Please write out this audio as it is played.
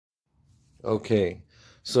Okay,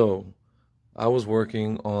 so I was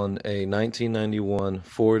working on a 1991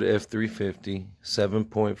 Ford F350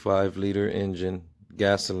 7.5 liter engine,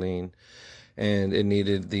 gasoline, and it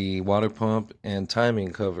needed the water pump and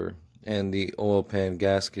timing cover and the oil pan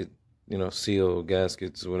gasket, seal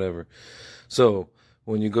gaskets, whatever. So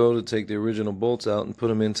when you go to take the original bolts out and put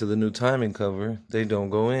them into the new timing cover, they don't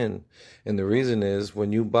go in. And the reason is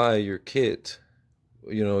when you buy your kit,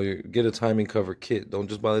 you get a timing cover kit. Don't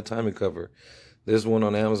just buy the timing cover. There's one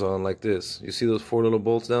on Amazon like this. You see those four little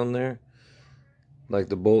bolts down there? Like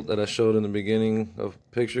the bolt that I showed in the beginning of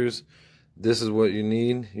pictures. This is what you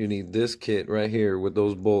need. You need this kit right here with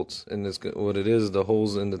those bolts. And this, what it is, the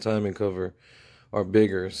holes in the timing cover are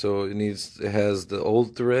bigger. So it has the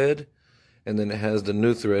old thread, and then it has the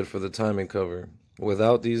new thread for the timing cover.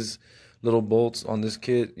 Without these little bolts on this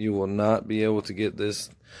kit, you will not be able to get this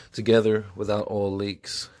together without oil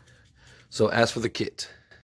leaks. So ask for the kit.